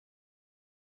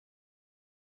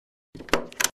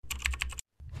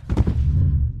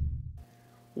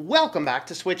Welcome back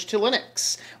to Switch to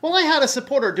Linux. Well, I had a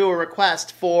supporter do a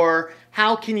request for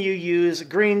how can you use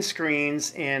green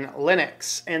screens in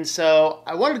Linux. And so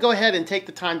I wanted to go ahead and take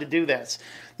the time to do this.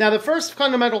 Now, the first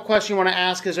fundamental question you want to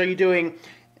ask is, are you doing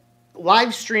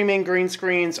live streaming green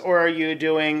screens or are you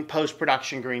doing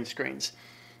post-production green screens?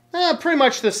 Pretty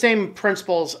much the same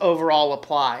principles overall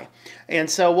apply. And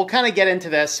so we'll kind of get into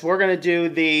this. We're going to do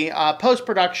the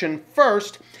post-production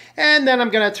first, and then I'm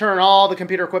going to turn all the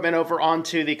computer equipment over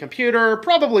onto the computer,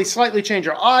 probably slightly change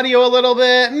our audio a little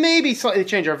bit, maybe slightly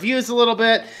change our views a little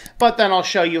bit, but then I'll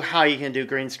show you how you can do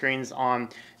green screens on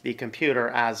the computer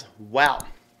as well.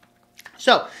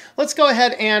 So let's go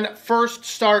ahead and first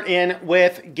start in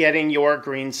with getting your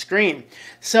green screen.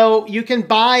 So you can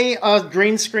buy a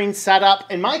green screen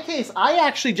setup. In my case, I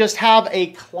actually just have a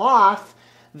cloth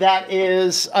that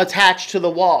is attached to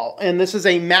the wall. And this is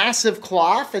a massive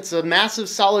cloth. It's a massive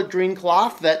solid green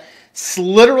cloth that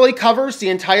literally covers the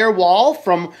entire wall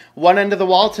from one end of the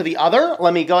wall to the other.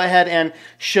 Let me go ahead and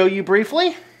show you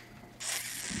briefly.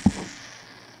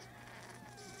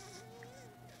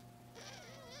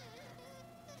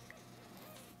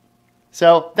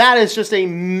 So that is just a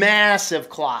massive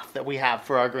cloth that we have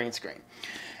for our green screen.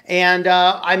 And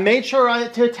I made sure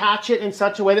to attach it in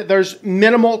such a way that there's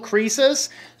minimal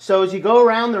creases. So as you go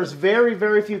around, there's very,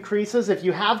 very few creases. If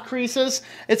you have creases,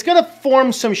 it's going to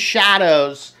form some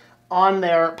shadows on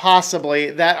there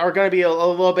possibly that are going to be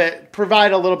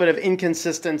provide a little bit of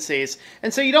inconsistencies.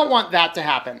 And so you don't want that to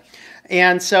happen.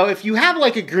 And so if you have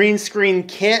like a green screen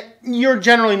kit, you're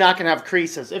generally not going to have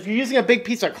creases. If you're using a big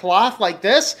piece of cloth like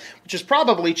this, which is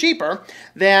probably cheaper,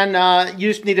 then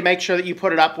you just need to make sure that you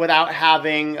put it up without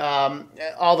having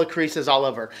all the creases all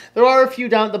over. There are a few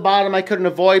down at the bottom I couldn't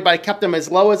avoid, but I kept them as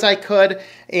low as I could,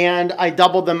 and I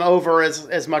doubled them over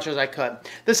as much as I could.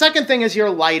 The second thing is your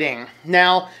lighting.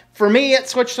 Now, for me at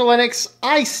Switch to Linux,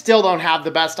 I still don't have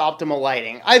the best optimal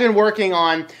lighting. I've been working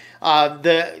on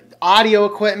the audio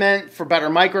equipment for better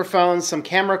microphones, some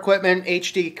camera equipment,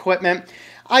 HD equipment.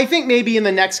 I think maybe in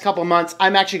the next couple months,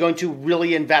 I'm actually going to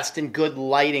really invest in good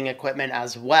lighting equipment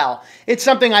as well. It's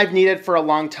something I've needed for a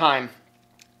long time.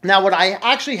 Now, what I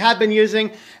actually have been using,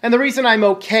 and the reason I'm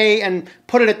okay and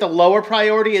put it at the lower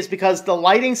priority is because the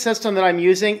lighting system that I'm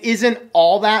using isn't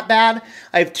all that bad.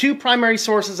 I have two primary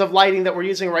sources of lighting that we're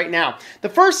using right now. The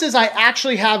first is I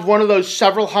actually have one of those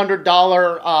several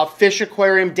 $100 fish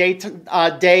aquarium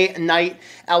day-night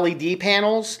LED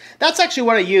panels. That's actually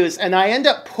what I use, and I end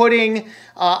up putting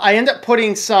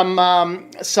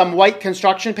some white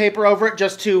construction paper over it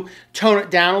just to tone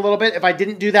it down a little bit. If I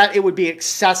didn't do that, it would be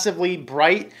excessively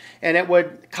bright and it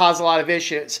would cause a lot of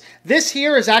issues. This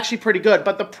here is actually pretty good,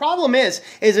 but the problem is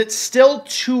it's still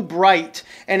too bright,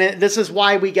 and this is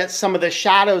why we get some of the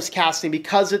shadows casting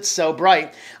because it's so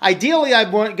bright. Ideally,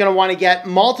 I'm going to want to get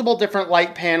multiple different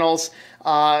light panels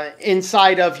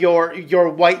inside of your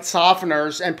white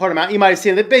softeners and put them out. You might have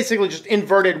seen that basically just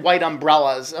inverted white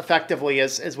umbrellas effectively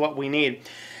is what we need.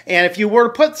 And if you were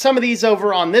to put some of these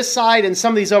over on this side and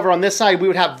some of these over on this side, we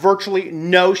would have virtually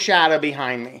no shadow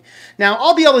behind me. Now,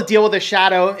 I'll be able to deal with the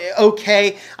shadow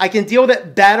okay. I can deal with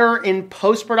it better in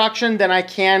post-production than I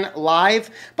can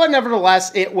live, but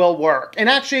nevertheless, it will work. And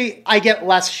actually, I get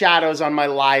less shadows on my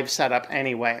live setup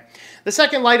anyway. The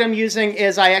second light I'm using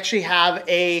is I actually have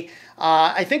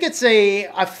I think it's a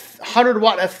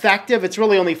 100-watt effective. It's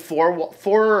really only 4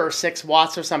 or 6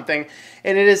 watts or something.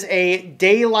 And it is a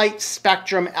daylight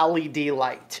spectrum LED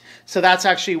light. So that's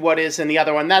actually what is in the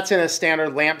other one. That's in a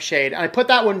standard lampshade. And I put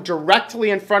that one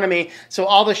directly in front of me, so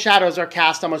all the shadows are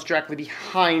cast almost directly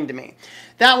behind me.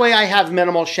 That way I have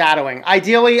minimal shadowing.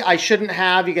 Ideally, I shouldn't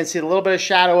have. You can see a little bit of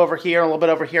shadow over here, a little bit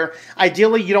over here.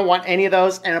 Ideally, you don't want any of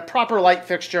those, and a proper light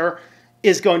fixture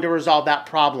is going to resolve that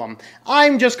problem.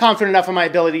 I'm just confident enough in my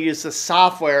ability to use the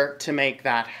software to make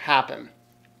that happen.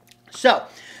 So,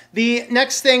 the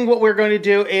next thing what we're going to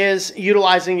do is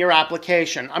utilizing your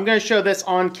application. I'm going to show this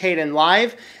on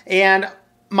Kdenlive, and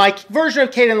my version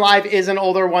of Kdenlive is an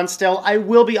older one still. I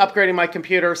will be upgrading my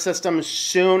computer system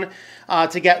soon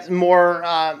to get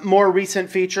more recent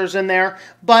features in there,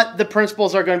 but the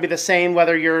principles are going to be the same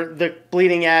whether you're the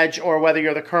bleeding edge or whether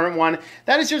you're the current one.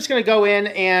 That is just going to go in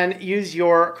and use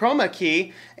your chroma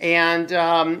key, and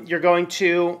you're going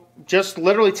to just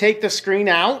literally take the screen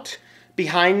out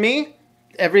behind me,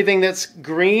 everything that's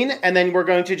green, and then we're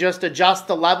going to just adjust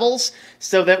the levels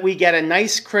so that we get a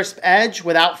nice crisp edge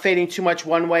without fading too much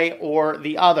one way or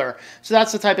the other. So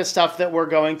that's the type of stuff that we're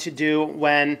going to do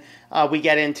when we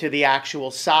get into the actual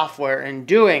software and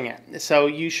doing it. So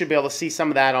you should be able to see some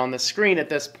of that on the screen at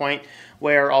this point,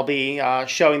 where I'll be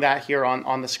showing that here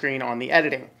on the screen on the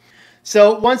editing.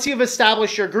 So once you've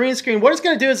established your green screen, what it's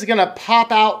going to do is it's going to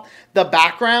pop out the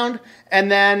background,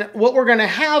 and then what we're going to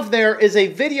have there is a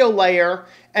video layer,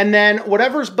 and then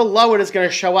whatever's below it is going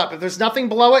to show up. If there's nothing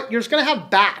below it, you're just going to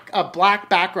have a black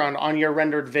background on your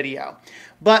rendered video.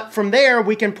 But from there,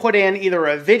 we can put in either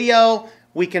a video,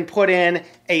 we can put in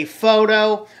a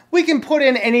photo, we can put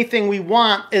in anything we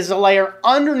want as a layer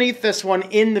underneath this one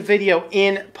in the video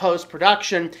in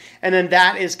post-production, and then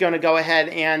that is going to go ahead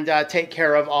and take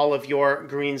care of all of your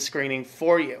green screening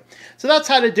for you. So that's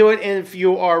how to do it if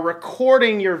you are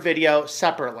recording your video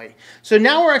separately. So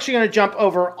now we're actually going to jump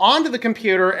over onto the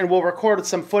computer and we'll record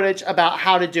some footage about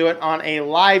how to do it on a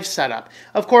live setup.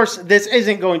 Of course, this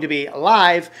isn't going to be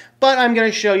live, but I'm going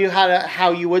to show you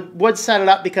how you would set it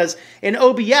up, because in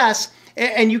OBS,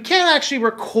 and you can actually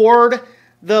record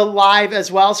the live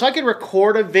as well. So I could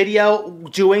record a video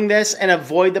doing this and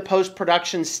avoid the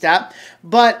post-production step.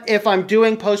 But if I'm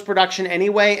doing post-production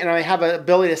anyway, and I have an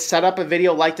ability to set up a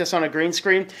video like this on a green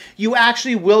screen, you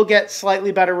actually will get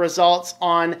slightly better results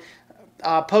on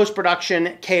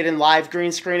post-production Kdenlive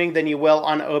green screening than you will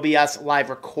on OBS live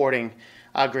recording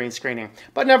green screening.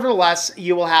 But nevertheless,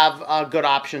 you will have good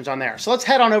options on there. So let's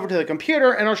head on over to the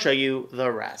computer and I'll show you the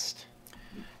rest.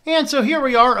 And so here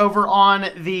we are over on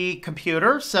the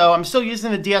computer. So I'm still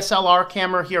using the DSLR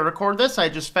camera here to record this. I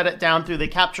just fed it down through the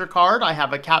capture card. I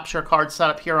have a capture card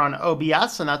set up here on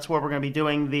OBS, and that's where we're going to be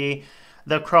doing the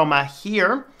chroma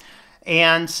here.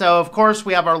 And so, of course,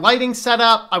 we have our lighting set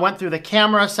up. I went through the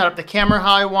camera, set up the camera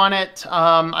how I want it.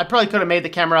 I probably could have made the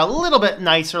camera a little bit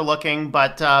nicer looking,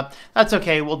 but that's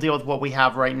okay. We'll deal with what we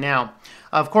have right now.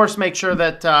 Of course, make sure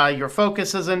that your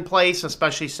focus is in place,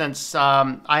 especially since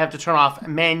I have to turn off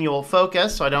manual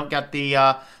focus so I don't get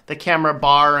the camera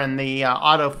bar and the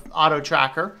auto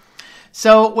tracker.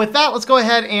 So with that, let's go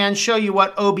ahead and show you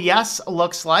what OBS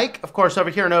looks like. Of course, over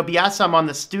here in OBS, I'm on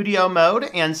the studio mode,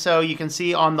 and so you can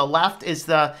see on the left is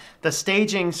the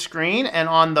staging screen, and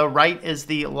on the right is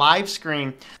the live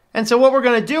screen. And so what we're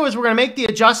going to do is we're going to make the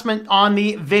adjustment on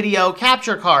the video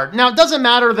capture card. Now, it doesn't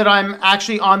matter that I'm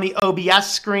actually on the OBS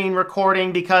screen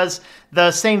recording, because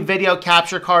the same video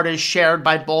capture card is shared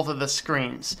by both of the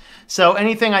screens. So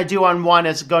anything I do on one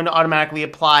is going to automatically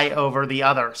apply over the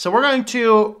other. So we're going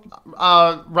to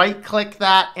right-click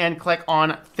that and click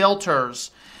on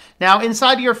Filters. Now,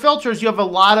 inside of your filters, you have a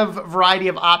lot of variety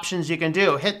of options you can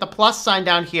do. Hit the plus sign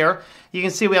down here. You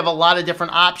can see we have a lot of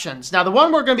different options. Now, the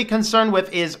one we're going to be concerned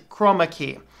with is chroma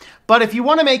key. But if you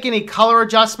want to make any color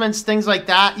adjustments, things like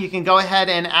that, you can go ahead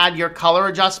and add your color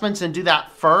adjustments and do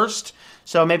that first.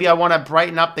 So maybe I want to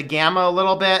brighten up the gamma a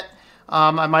little bit.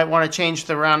 I might want to change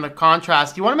around the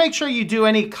contrast. You want to make sure you do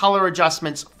any color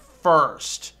adjustments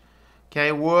first.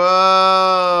 Okay,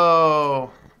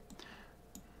 whoa.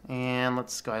 And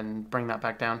let's go ahead and bring that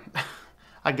back down.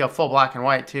 I'd go full black and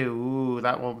white too. Ooh,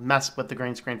 that will mess with the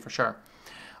green screen for sure.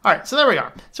 All right, so there we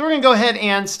are. So we're going to go ahead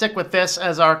and stick with this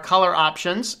as our color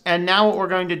options. And now what we're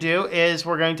going to do is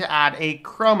we're going to add a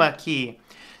chroma key.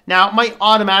 Now, it might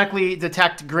automatically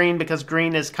detect green because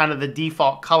green is kind of the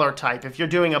default color type. If you're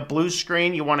doing a blue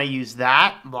screen, you want to use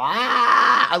that. Blah,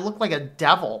 I look like a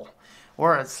devil.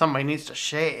 Or somebody needs to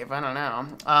shave. I don't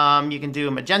know. You can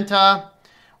do magenta.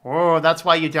 Oh, that's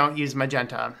why you don't use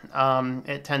magenta.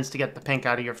 It tends to get the pink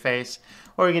out of your face.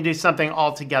 Or you can do something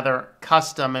altogether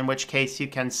custom, in which case you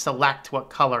can select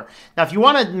what color. Now, if you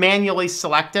want to manually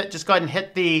select it, just go ahead and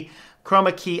hit the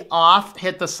chroma key off,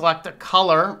 hit the select a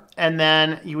color, and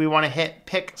then we want to hit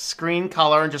pick screen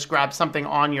color and just grab something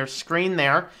on your screen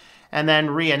there, and then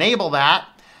re-enable that.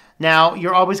 Now,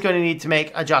 you're always going to need to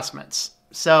make adjustments.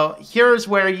 So here's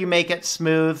where you make it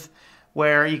smooth,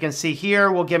 where you can see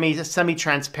here will give me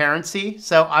semi-transparency.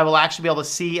 So I will actually be able to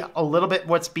see a little bit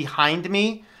what's behind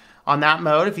me on that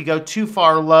mode. If you go too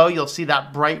far low, you'll see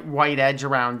that bright white edge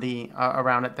around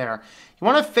it there. You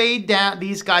want to fade down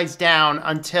these guys down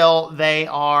until they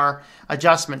are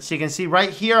adjustments. So you can see right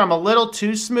here, I'm a little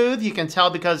too smooth. You can tell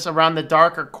because around the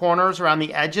darker corners, around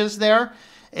the edges there,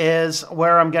 is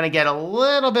where I'm going to get a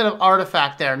little bit of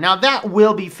artifact there. Now that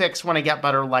will be fixed when I get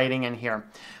better lighting in here.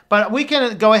 But we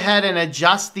can go ahead and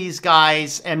adjust these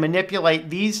guys and manipulate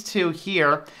these two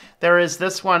here. There is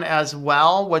this one as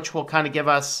well, which will kind of give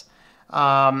us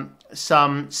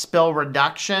some spill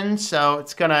reduction. So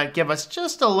it's going to give us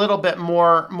just a little bit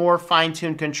more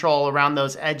fine-tuned control around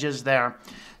those edges there.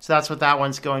 So that's what that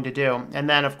one's going to do. And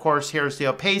then, of course, here's the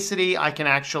opacity. I can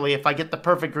actually, if I get the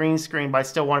perfect green screen, but I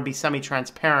still want to be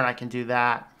semi-transparent, I can do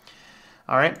that.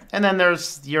 All right. And then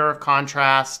there's your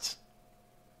contrast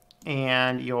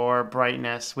and your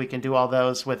brightness. We can do all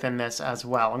those within this as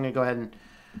well. I'm going to go ahead and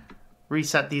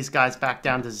Reset these guys back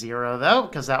down to 0 though,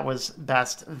 because that was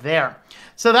best there.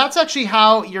 So that's actually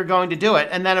how you're going to do it.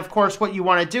 And then of course what you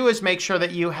want to do is make sure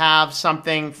that you have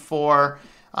something for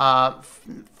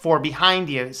behind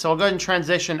you. So I'll go ahead and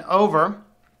transition over.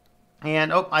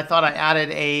 And oh, I thought I added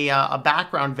a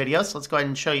background video, so let's go ahead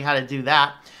and show you how to do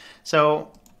that.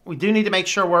 So we do need to make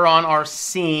sure we're on our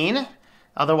scene.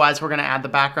 Otherwise, we're going to add the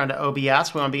background to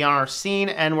OBS. We want to be on our scene,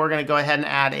 and we're going to go ahead and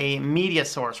add a media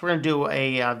source. We're going to do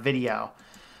a video.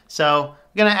 So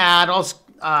I'm going to add, I'll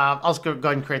just go ahead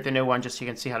and create the new one just so you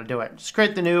can see how to do it. Just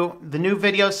create the new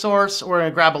video source. We're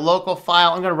going to grab a local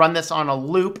file. I'm going to run this on a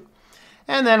loop.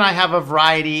 And then I have a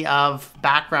variety of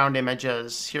background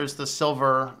images. Here's the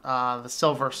silver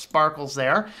sparkles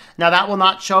there. Now that will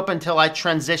not show up until I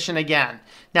transition again.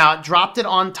 Now it dropped it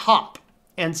on top.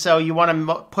 And so you want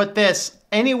to put this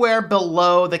anywhere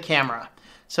below the camera.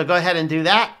 So go ahead and do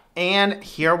that. And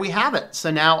here we have it.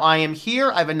 So now I am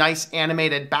here. I have a nice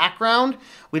animated background.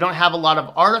 We don't have a lot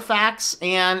of artifacts,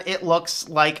 and it looks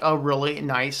like a really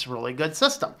nice, really good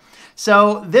system.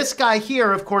 So this guy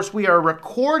here, of course, we are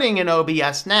recording in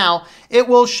OBS now. It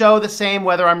will show the same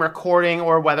whether I'm recording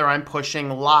or whether I'm pushing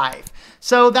live.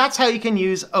 So that's how you can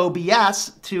use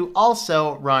OBS to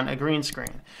also run a green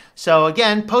screen. So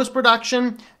again,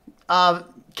 post-production,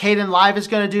 Kdenlive is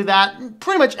going to do that.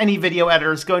 Pretty much any video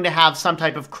editor is going to have some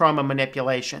type of chroma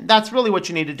manipulation. That's really what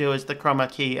you need to do is the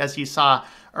chroma key, as you saw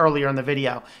earlier in the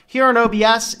video. Here on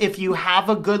OBS, if you have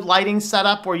a good lighting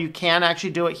setup where you can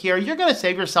actually do it here, you're going to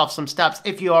save yourself some steps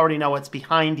if you already know what's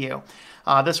behind you.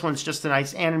 This one's just a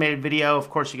nice animated video. Of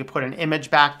course, you could put an image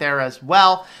back there as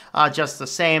well, just the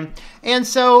same. And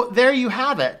so there you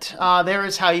have it. There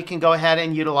is how you can go ahead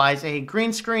and utilize a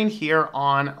green screen here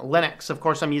on Linux. Of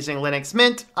course, I'm using Linux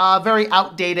Mint, very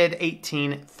outdated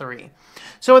 18.3.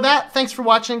 So with that, thanks for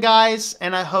watching, guys,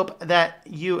 and I hope that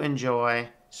you enjoy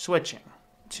switching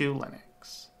to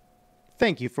Linux.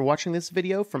 Thank you for watching this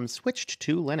video from Switched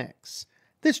to Linux.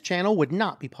 This channel would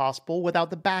not be possible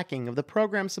without the backing of the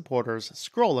program supporters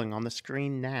scrolling on the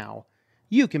screen now.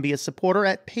 You can be a supporter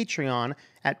at Patreon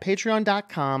at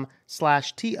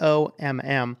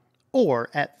patreon.com/TOMM or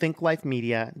at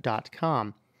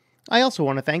thinklifemedia.com. I also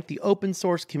want to thank the open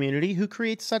source community who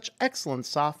creates such excellent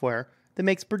software that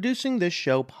makes producing this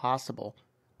show possible.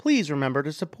 Please remember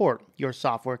to support your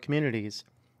software communities.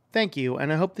 Thank you,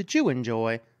 and I hope that you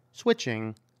enjoy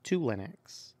switching to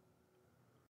Linux.